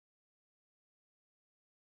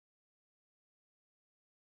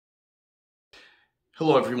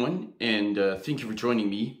Hello everyone, and thank you for joining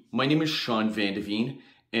me. My name is Sean Vandeveen,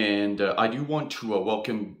 and I do want to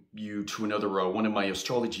welcome you to another one of my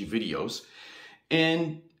astrology videos.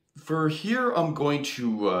 And for here, I'm going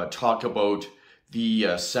to talk about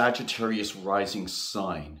the Sagittarius Rising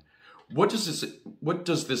sign. What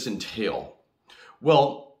does this entail?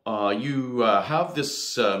 Well, you have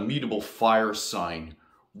this mutable fire sign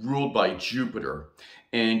ruled by Jupiter,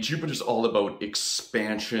 and Jupiter's all about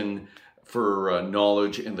expansion, for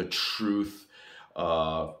knowledge and the truth,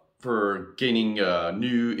 for gaining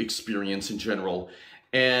new experience in general.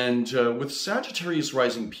 And with Sagittarius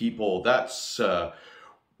rising people, that's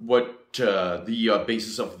what the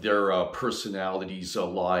basis of their personalities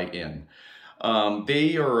lie in.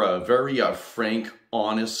 They are very frank,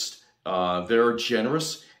 honest, they're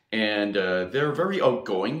generous, and they're very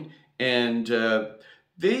outgoing, and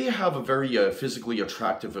they have a very physically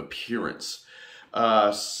attractive appearance.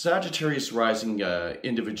 Sagittarius rising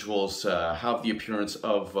individuals have the appearance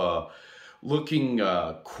of looking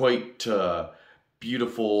quite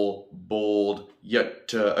beautiful, bold,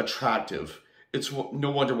 yet attractive. It's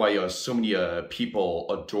no wonder why so many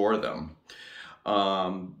people adore them.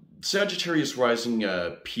 Sagittarius rising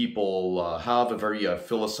people have a very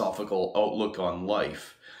philosophical outlook on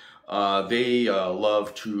life. They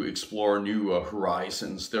love to explore new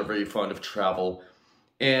horizons. They're very fond of travel,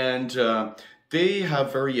 and they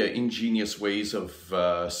have very ingenious ways of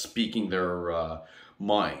speaking their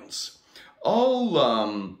minds.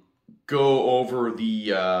 I'll go over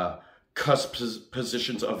the cusp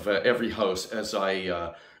positions of every house as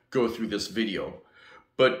I go through this video.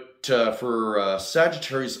 But for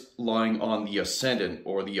Sagittarius lying on the ascendant,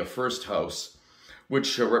 or the first house,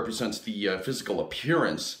 which represents the physical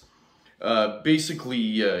appearance,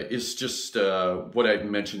 basically is just what I've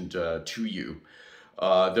mentioned to you.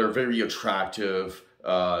 They're very attractive.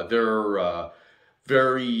 They're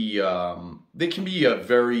they can be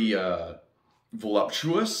very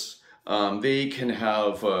voluptuous. They can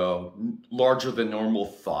have larger than normal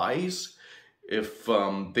thighs if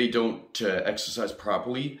they don't exercise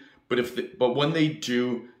properly. But when they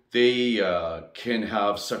do, they can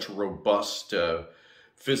have such a robust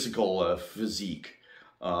physical physique.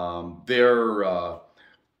 They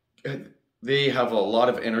have a lot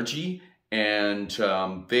of energy, and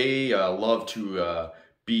they love to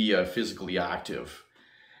be physically active.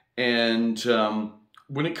 And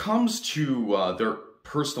when it comes to their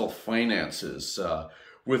personal finances,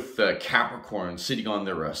 with Capricorn sitting on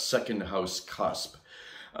their second house cusp,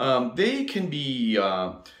 they can be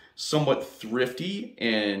somewhat thrifty,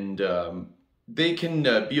 and they can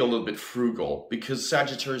be a little bit frugal, because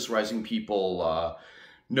Sagittarius rising people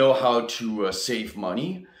know how to save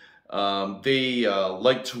money. They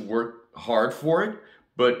like to work hard for it,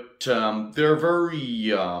 but they're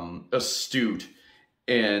very astute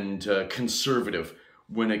and conservative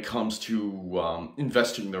when it comes to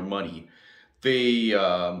investing their money. They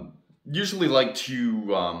usually like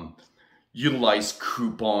to utilize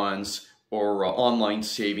coupons or online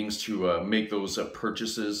savings to make those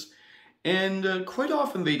purchases, and quite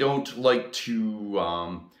often they don't like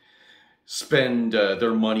to spend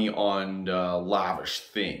their money on lavish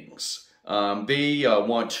things. They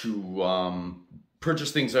want to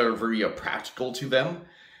purchase things that are very practical to them,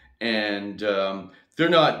 and they're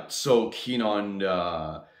not so keen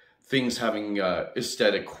on things having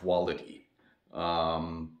aesthetic quality.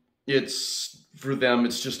 For them,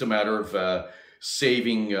 it's just a matter of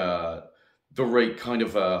saving the right kind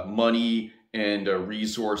of money and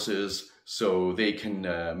resources, so they can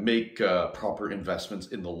make proper investments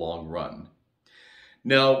in the long run.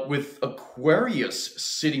 Now, with Aquarius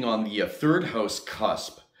sitting on the third house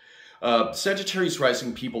cusp, Sagittarius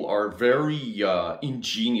rising people are very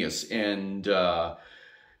ingenious and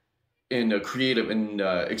creative in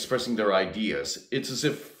expressing their ideas. It's as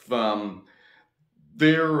if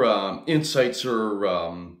their insights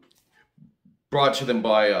are brought to them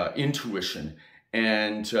by intuition,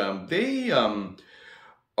 and they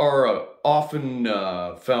are often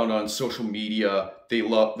found on social media.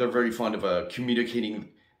 They're very fond of communicating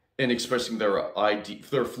and expressing their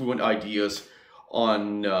fluent ideas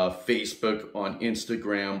on Facebook, on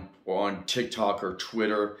Instagram, or on TikTok or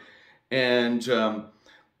Twitter, and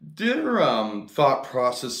their thought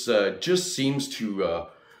process just seems to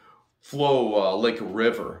flow like a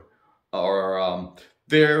river. Or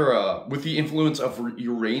they're with the influence of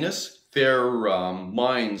Uranus, their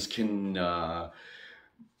minds can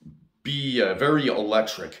be very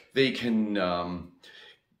electric. They can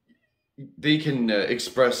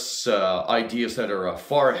express ideas that are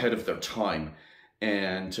far ahead of their time,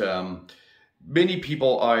 and many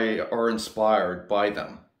people are inspired by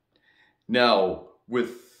them. Now,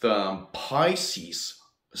 with Pisces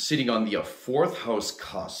sitting on the fourth house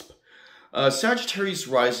cusp. Sagittarius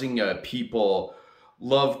rising people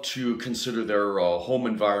love to consider their home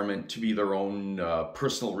environment to be their own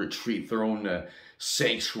personal retreat, their own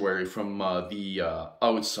sanctuary from the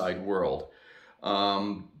outside world.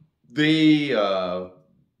 They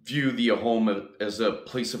view the home as a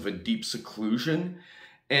place of a deep seclusion,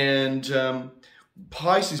 and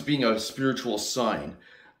Pisces being a spiritual sign,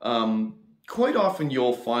 quite often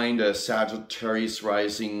you'll find Sagittarius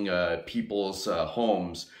rising people's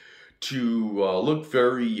homes to look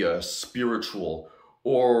very spiritual,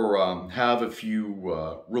 or have a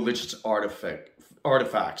few religious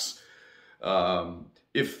artifacts.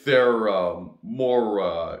 If they're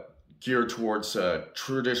more geared towards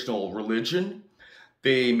traditional religion,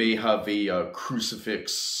 they may have a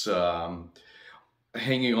crucifix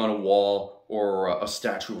hanging on a wall, or a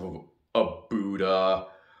statue of Buddha,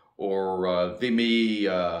 or they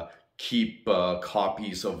may keep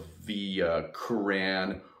copies of the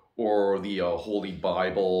Quran or the Holy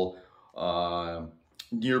Bible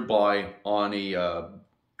nearby on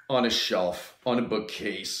a shelf, on a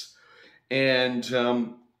bookcase. And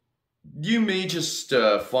you may just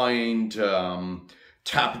find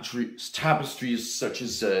tapestries such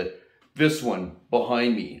as this one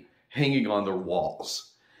behind me hanging on their walls.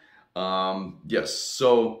 Yes,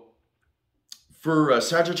 so for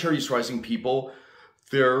Sagittarius rising people,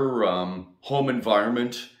 their home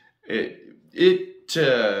environment, it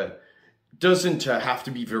doesn't have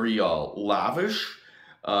to be very lavish.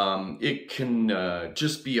 It can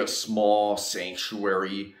just be a small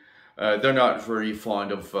sanctuary. They're not very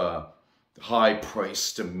fond of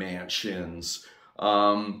high-priced mansions.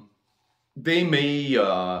 They may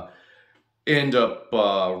end up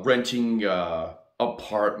renting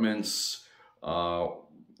apartments,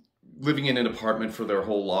 living in an apartment for their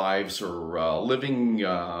whole lives, or living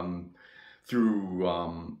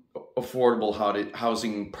through affordable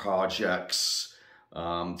housing projects,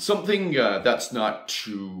 something that's not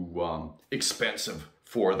too expensive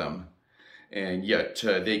for them, and yet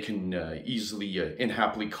they can easily and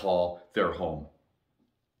happily call their home.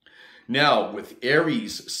 Now, with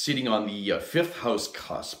Aries sitting on the fifth house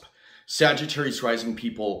cusp, Sagittarius rising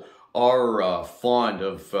people are fond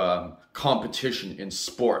of competition in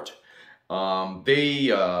sport.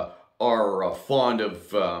 They are fond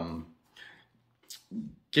of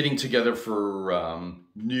getting together for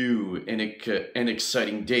new and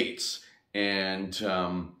exciting dates. And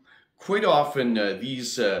quite often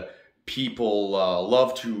these people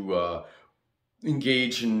love to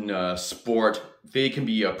engage in sport. They can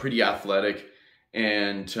be pretty athletic,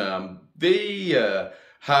 and they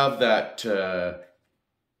have that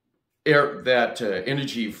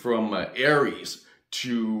energy from Aries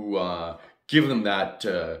to give them that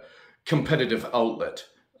competitive outlet.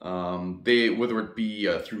 Whether it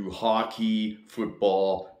be through hockey,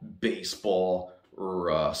 football, baseball,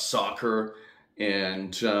 or soccer.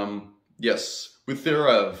 And yes, with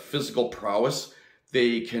their physical prowess,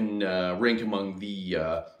 they can rank among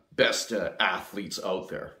the best athletes out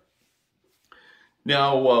there.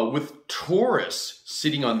 Now, with Taurus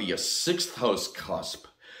sitting on the sixth house cusp,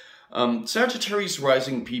 Sagittarius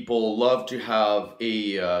rising people love to have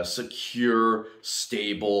a secure,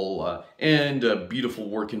 stable, and beautiful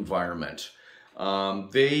work environment.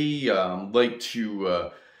 They like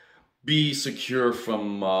to be secure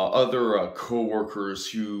from other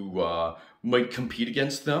co-workers who might compete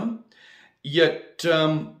against them. Yet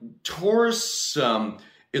Taurus,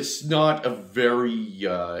 it's not a very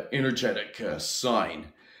energetic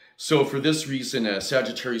sign. So for this reason,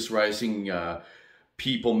 Sagittarius rising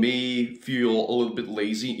people may feel a little bit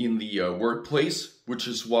lazy in the workplace, which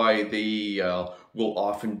is why they will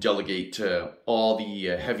often delegate all the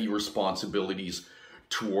heavy responsibilities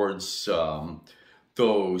towards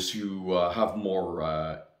those who have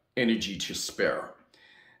more energy to spare.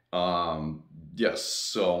 Yes,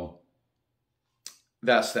 so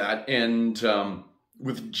that's that. And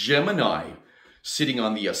with Gemini sitting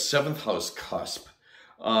on the seventh house cusp,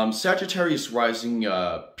 Sagittarius rising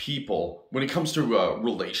people, when it comes to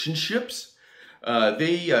relationships,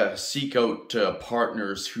 they seek out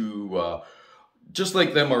partners who, just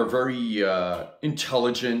like them, are very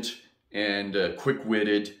intelligent and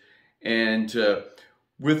quick-witted. And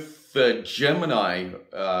with Gemini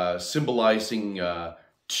symbolizing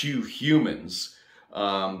two humans,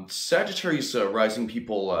 Sagittarius rising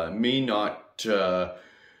people may not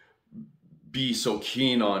be so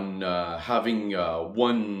keen on having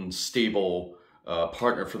one stable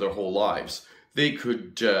partner for their whole lives. They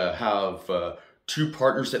could have two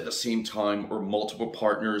partners at the same time, or multiple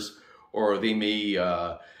partners, or they may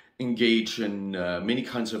engage in many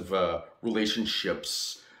kinds of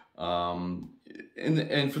relationships.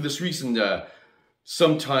 And for this reason,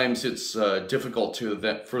 sometimes it's difficult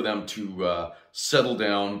for them to settle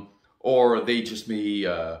down, or they just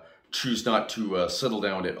may choose not to settle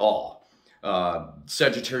down at all.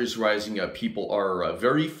 Sagittarius rising people are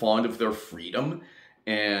very fond of their freedom,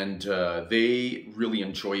 and they really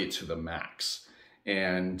enjoy it to the max.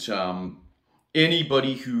 And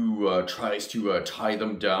anybody who tries to tie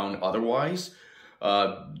them down otherwise,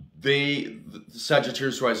 the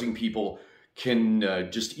Sagittarius rising people can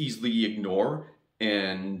just easily ignore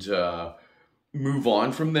and move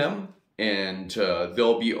on from them, and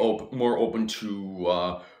they'll be more open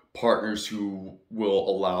to partners who will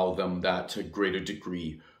allow them that greater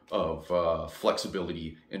degree of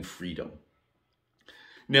flexibility and freedom.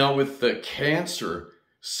 Now, with the Cancer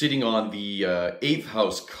sitting on the 8th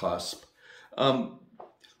house cusp,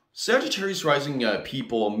 Sagittarius rising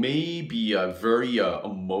people may be very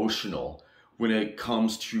emotional when it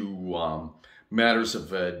comes to matters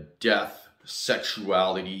of death,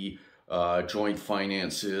 sexuality, joint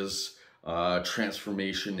finances,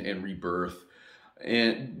 transformation and rebirth,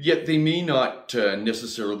 and yet they may not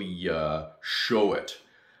necessarily show it.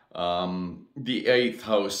 The 8th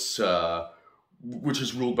house, which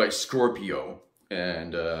is ruled by Scorpio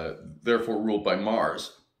and therefore ruled by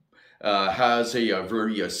Mars, has a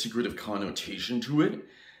very secretive connotation to it,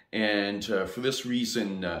 and for this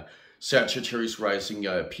reason, Sagittarius rising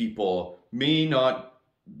people may not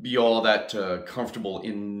be all that comfortable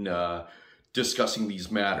in discussing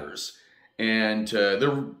these matters, and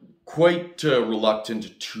they're quite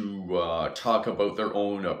reluctant to talk about their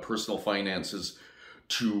own personal finances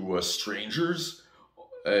to strangers.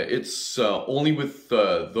 It's only with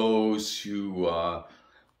those who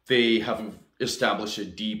they have established a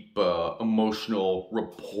deep emotional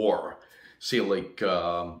rapport, say like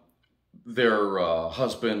their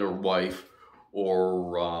husband or wife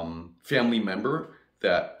or family member,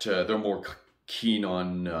 that they're more keen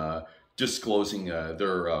on disclosing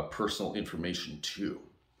their personal information to.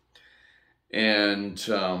 And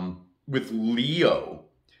with Leo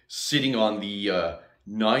sitting on the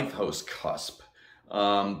 9th house cusp,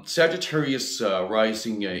 Sagittarius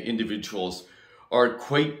rising individuals are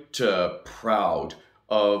quite proud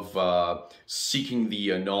of seeking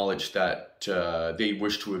the knowledge that they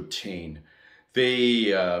wish to obtain.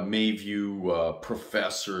 They may view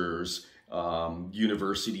professors,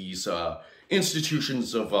 universities,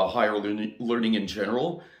 institutions of higher learning in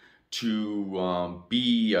general to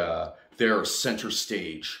be their center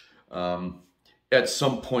stage. At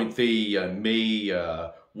some point, they may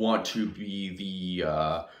want to be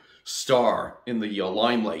the star in the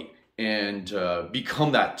limelight and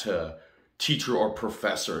become that teacher or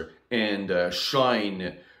professor and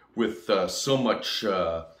shine with so much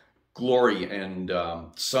glory and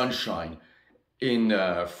sunshine in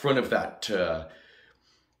front of that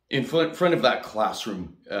front of that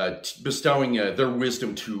classroom, bestowing their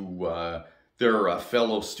wisdom to their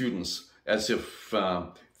fellow students as if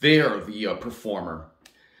they are the performer.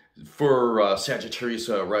 For Sagittarius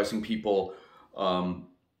rising people,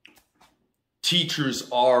 teachers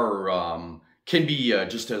can be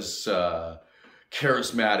just as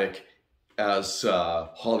charismatic as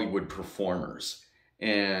Hollywood performers,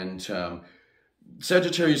 and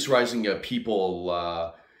Sagittarius rising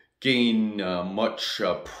people gain much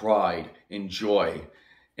pride and joy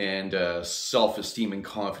and self-esteem and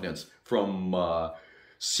confidence from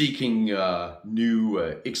seeking new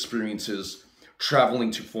experiences,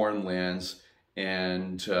 traveling to foreign lands,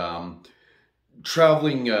 and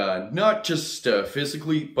traveling not just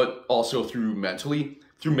physically, but also through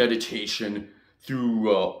meditation,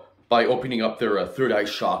 by opening up their third eye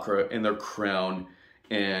chakra and their crown,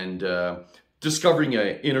 and discovering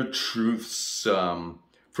inner truths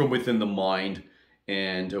from within the mind,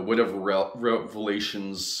 and whatever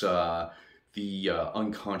revelations the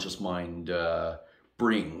unconscious mind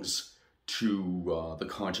brings to the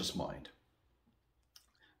conscious mind.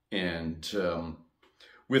 And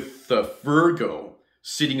with Virgo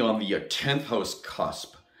sitting on the 10th house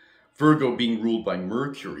cusp, Virgo being ruled by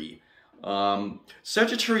Mercury,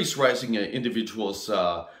 Sagittarius rising individuals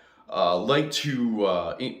like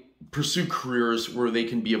to pursue careers where they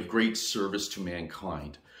can be of great service to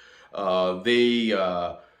mankind. They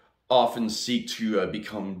often seek to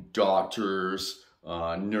become doctors,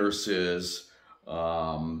 nurses,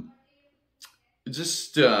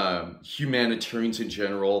 just humanitarians in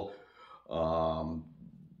general. I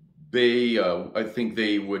think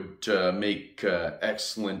they would make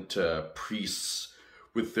excellent priests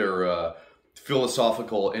with their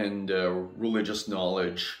philosophical and religious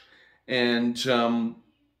knowledge. And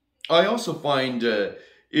I also find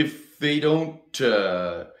if they don't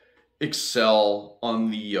excel on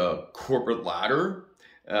the corporate ladder,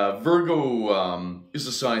 Virgo is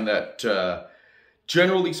a sign that,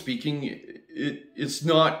 generally speaking, it's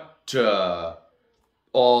not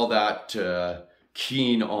all that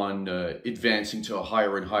keen on advancing to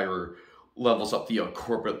higher and higher levels up the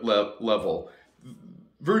corporate level.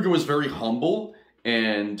 Virgo is very humble,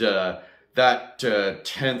 and that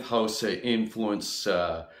 10th house influence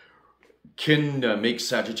can make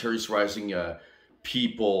Sagittarius rising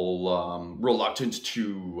people reluctant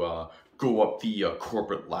to go up the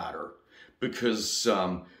corporate ladder, because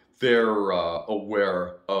they're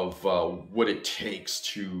aware of what it takes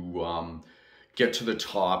to get to the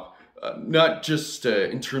top, not just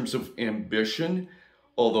in terms of ambition,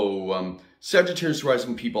 although Sagittarius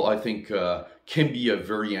rising people, I think, can be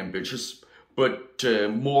very ambitious, but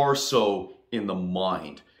more so in the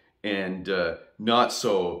mind, and not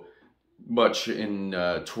so much in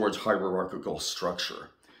towards hierarchical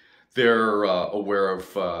structure. They're aware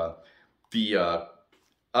of the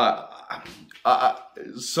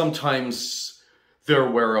sometimes they're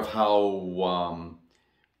aware of how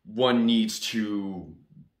one needs to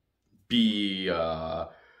be a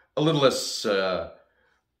little less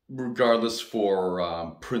regardless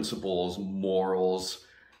for principles, morals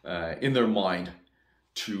in their mind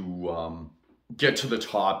to get to the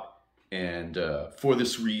top. And for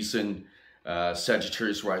this reason,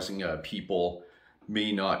 Sagittarius rising people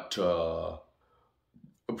may not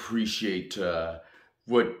appreciate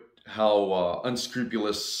how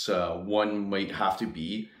unscrupulous one might have to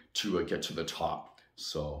be to get to the top.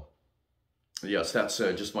 So yes, that's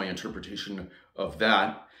just my interpretation of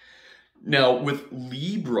that. Now, with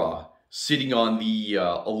Libra sitting on the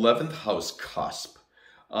 11th house cusp,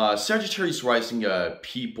 Sagittarius rising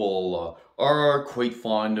people are quite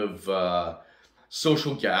fond of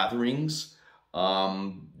social gatherings.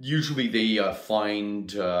 Usually they find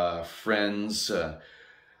friends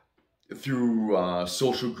through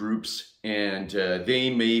social groups, and they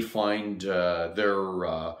may find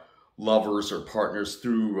their lovers or partners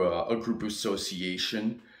through a group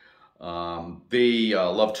association. They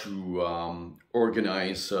love to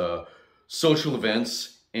organize social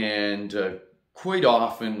events, and quite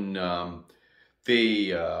often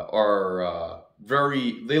they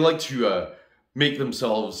like to make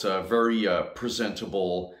themselves very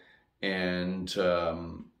presentable and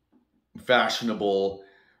fashionable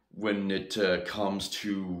when it comes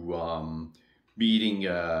to meeting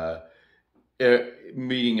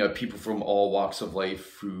people from all walks of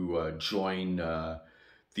life who join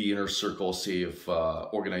the inner circle, say, of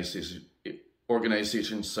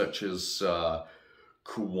organizations such as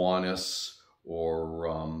Kiwanis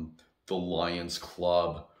or the Lions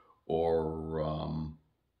Club, or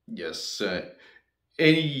yes,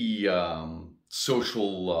 any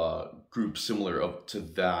social group similar up to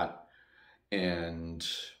that. And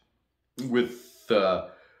with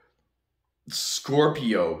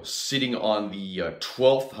Scorpio sitting on the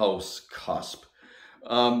 12th house cusp,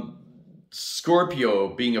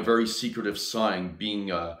 Scorpio being a very secretive sign,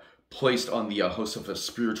 being placed on the house of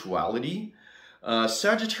spirituality,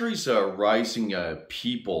 Sagittarius rising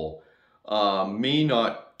people may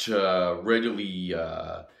not readily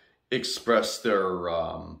express their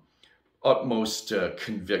utmost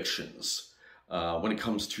convictions when it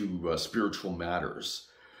comes to spiritual matters.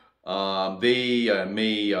 They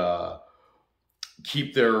may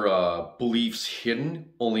keep their beliefs hidden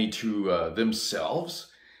only to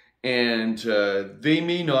themselves, and they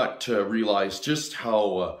may not realize just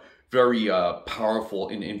how very powerful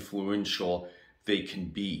and influential they can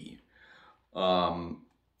be.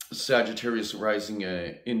 Sagittarius rising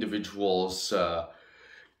individuals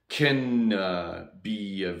can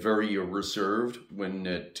be very reserved when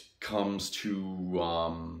it comes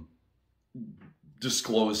to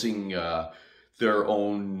disclosing their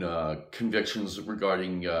own convictions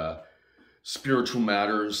regarding spiritual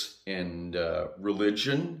matters and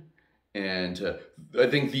religion. And I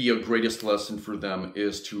think the greatest lesson for them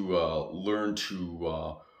is to learn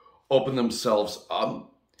to open themselves up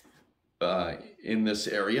in this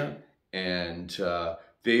area, and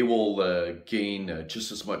they will gain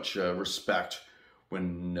just as much respect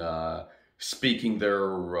when speaking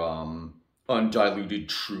their undiluted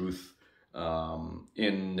truth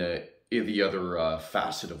in the other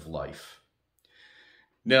facet of life.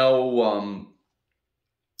 Now,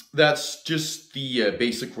 that's just the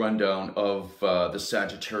basic rundown of the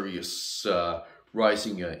Sagittarius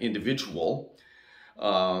rising individual.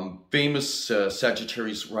 Famous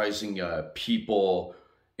Sagittarius rising people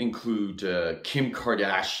include Kim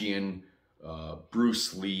Kardashian,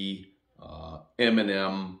 Bruce Lee,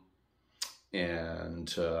 Eminem,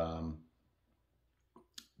 and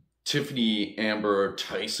Tiffany Amber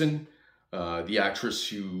Tyson, the actress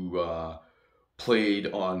who played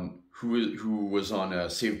on who was on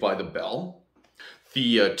Saved by the Bell.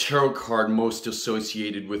 The tarot card most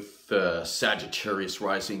associated with Sagittarius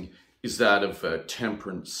Rising is that of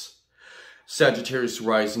Temperance. Sagittarius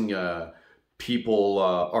Rising people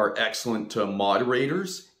are excellent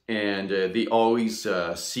moderators, and they always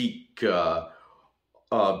seek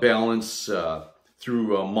balance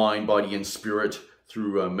through mind, body, and spirit,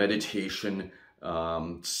 through meditation,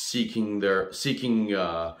 seeking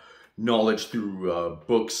knowledge through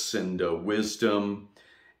books and wisdom.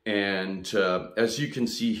 And as you can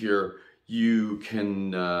see here, you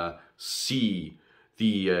can see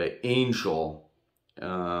the angel.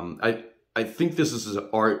 I think this is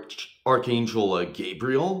Archangel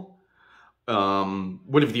Gabriel,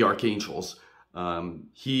 one of the archangels.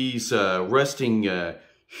 He's resting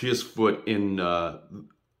his foot in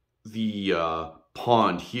the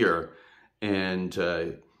pond here,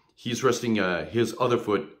 and he's resting his other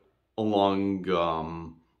foot along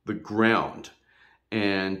the ground.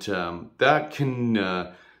 And that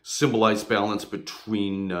can symbolize balance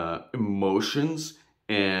between emotions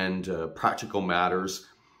and practical matters,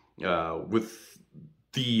 with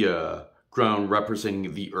the ground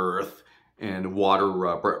representing the earth and water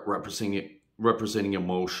representing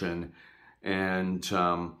emotion. And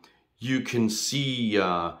you can see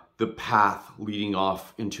the path leading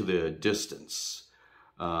off into the distance.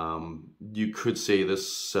 You could say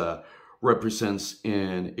this represents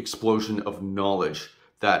an explosion of knowledge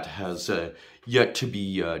that has yet to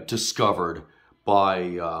be discovered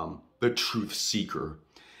by the truth seeker.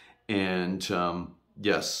 And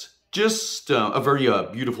yes, just a very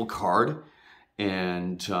beautiful card,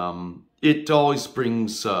 and it always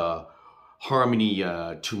brings harmony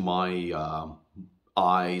to my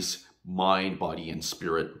eyes, mind, body, and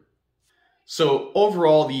spirit. So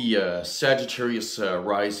overall, the Sagittarius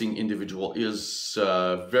rising individual is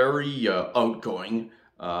very outgoing.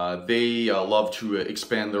 They love to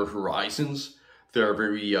expand their horizons. They're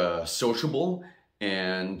very sociable,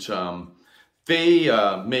 and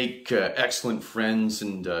they make excellent friends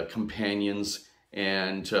and companions,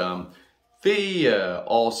 and they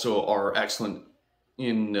also are excellent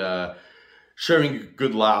in sharing a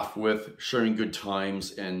good laugh with, sharing good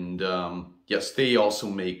times, and yes, they also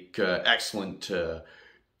make excellent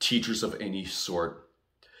teachers of any sort.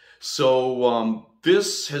 So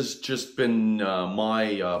this has just been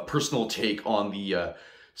my personal take on the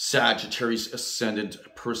Sagittarius Ascendant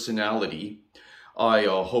personality. I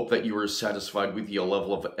hope that you were satisfied with the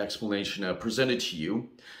level of explanation presented to you.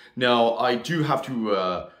 Now, I do have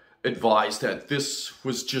to advise that this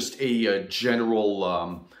was just a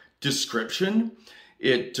general description.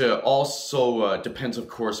 It also depends, of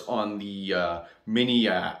course, on the many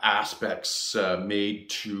aspects made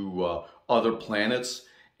to other planets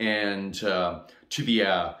and to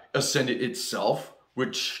the ascendant itself,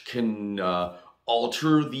 which can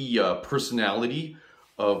alter the personality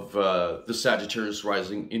of the Sagittarius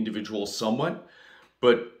rising individual somewhat.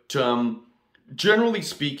 But generally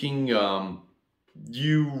speaking,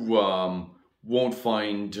 you won't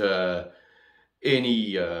find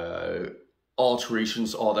any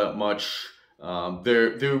alterations all that much.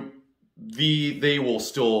 They will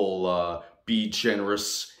still be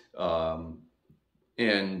generous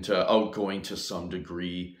and outgoing to some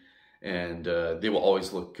degree, and they will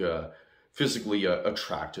always look physically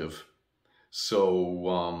attractive.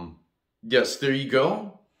 So yes, there you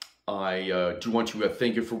go. I do want to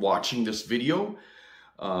thank you for watching this video.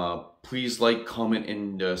 Please like, comment,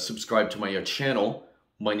 and subscribe to my channel.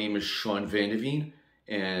 My name is Sean Vandeveen,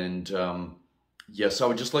 and yes, I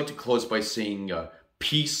would just like to close by saying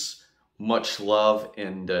peace, much love,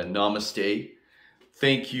 and namaste.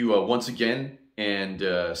 Thank you once again, and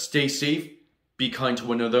stay safe. Be kind to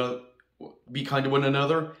one another.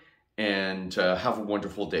 And have a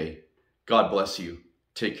wonderful day. God bless you.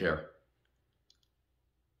 Take care.